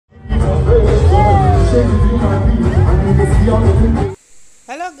Hello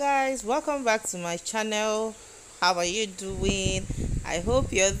guys, welcome back to my channel. How are you doing? I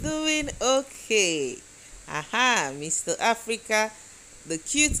hope you're doing okay. Aha, Mr. Africa, the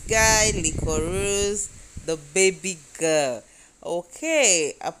cute guy, Licorice, the baby girl.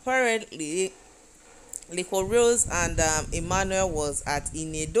 Okay, apparently Licorice and Emmanuel was at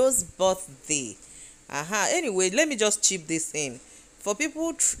EDO'S birthday. Anyway, let me just chip this in. For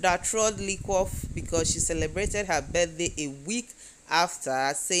people that trolled Liquor because she celebrated her birthday a week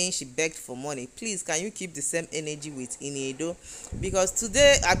after, saying she begged for money, please can you keep the same energy with Inedo? Because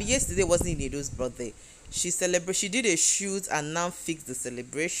yesterday wasn't Inedo's birthday. She did a shoot and now fixed the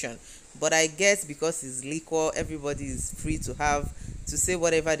celebration. But I guess because it's Liquor, everybody is free to say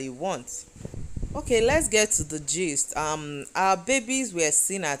whatever they want. Okay, let's get to the gist. Our babies were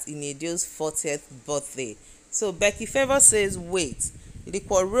seen at Inedo's 40th birthday. So Becky Favor says, wait,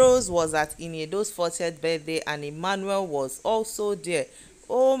 Liquor Rose was at Inedo's 40th birthday and Emmanuel was also there.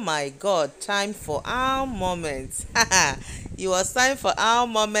 Oh my God, time for our moment. It was time for our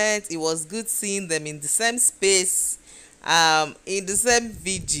moment. It was good seeing them in the same space, in the same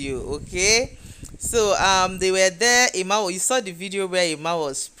video, okay? So they were there. You saw the video where Emma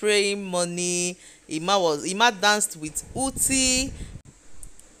was spraying money. Emma danced with Uti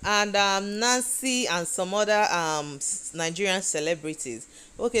and Nancy and some other Nigerian celebrities.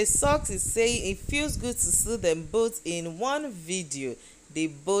 Okay, Socks is saying it feels good to see them both in one video. They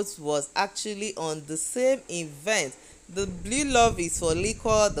both was actually on the same event. The blue love is for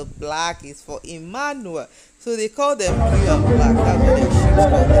Liquor, the black is for Emmanuel. So they call them blue and black. That's what they should call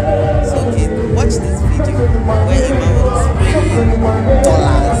them. So okay, watch this video where Emmanuel is spraying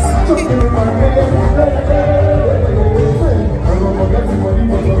dollars.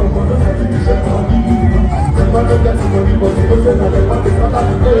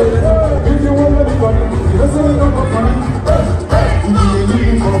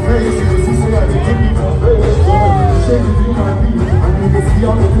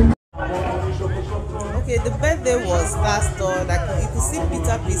 Okay, the birthday was last door. Like you could see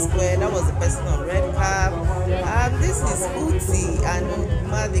Peter P Square, that was the person on red cap. This is Uti, and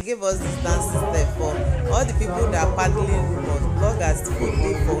they gave us these dances there for all the people that are paddling bloggers to put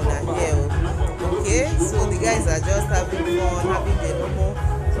the phone here. Okay, so the guys are just having fun, having their normal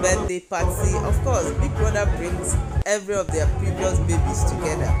birthday party. Of course, Big Brother brings every of their previous babies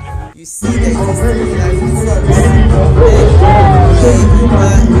together. You see there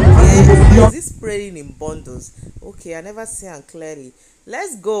is this spraying in bundles. Okay, I never see them clearly.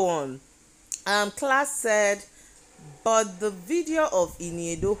 Let's go on. Class said, but the video of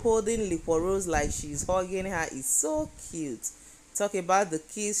Inedo holding Liquorose like she's hugging her is so cute. Talk about the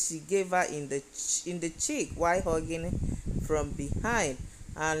kiss she gave her in the cheek while hugging from behind.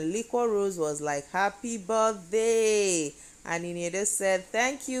 And Liquorose was like, happy birthday. And Inedo said,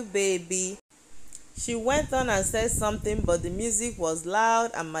 thank you, baby. She went on and said something, but the music was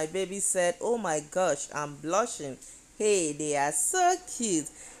loud and my baby said, oh my gosh, I'm blushing. Hey, they are so cute.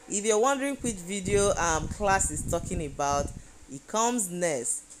 If you're wondering which video Class is talking about, it comes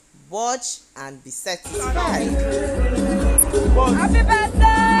next. Watch and be satisfied. Happy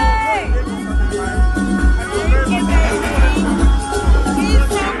birthday! He's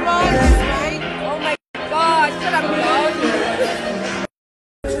so gorgeous, right? Oh my God, shut up,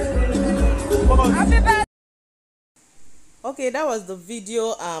 Happy birthday! Okay, that was the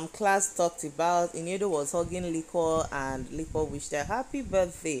video Class talked about. Inedo was hugging Liquor and Liquor wished her happy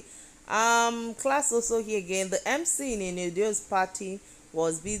birthday. Class also here again. The MC in Inedo's party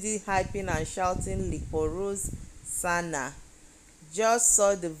was busy hyping and shouting Liquorose Sana. Just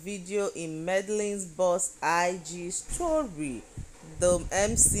saw the video in Madeline's boss IG story. The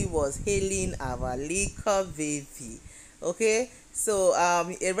MC was hailing our Liquor baby. Okay, so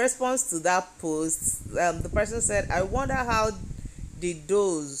in response to that post, the person said, I wonder how the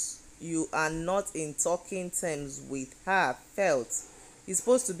those you are not in talking terms with her felt. It's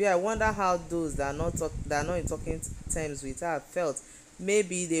supposed to be, I wonder how those that are not in talking terms with her felt.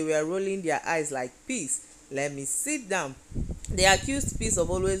 Maybe they were rolling their eyes like Peace, let me sit down. They accused Peace of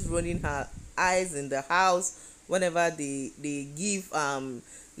always rolling her eyes in the house whenever they give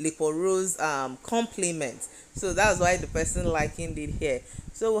Liquorose compliments. So that's why the person likened it here.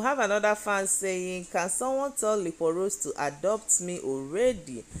 So we have another fan saying, can someone tell Liquorose to adopt me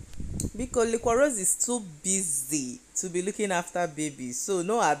already? Because Liquorose is too busy to be looking after babies, so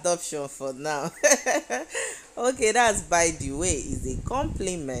no adoption for now. Okay, that's by the way, is a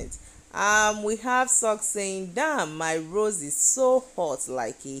compliment. We have Sock saying, damn, my rose is so hot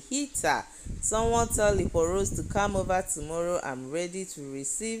like a heater. Someone tell Liquorose to come over tomorrow. I'm ready to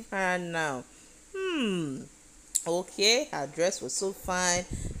receive her now. Okay, her dress was so fine.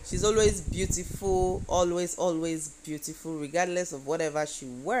 She's always beautiful, always beautiful, regardless of whatever she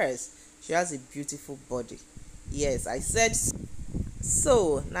wears. She has a beautiful body. Yes, I said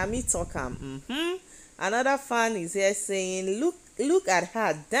so. Now me talk am. Another fan is here saying, look at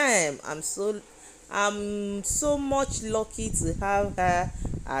her. Damn, I'm so much lucky to have her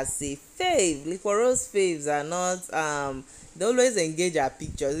as a fave. Liquorose faves are not they always engage her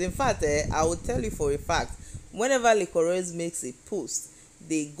pictures. In fact, I will tell you for a fact, whenever Liquorose makes a post,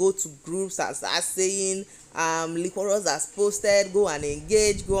 they go to groups and start saying Liquorose has posted, go and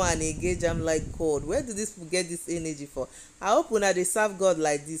engage, go and engage. I'm like, God, where do these people get this energy for? I hope una dey serve God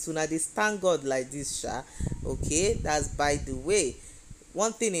like this, una dey stand God like this, sha. Okay, that's by the way.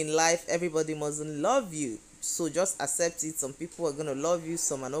 One thing in life, everybody mustn't love you, so just accept it. Some people are gonna love you,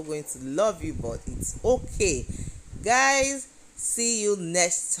 some are not going to love you, but it's okay. Guys, see you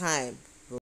next time.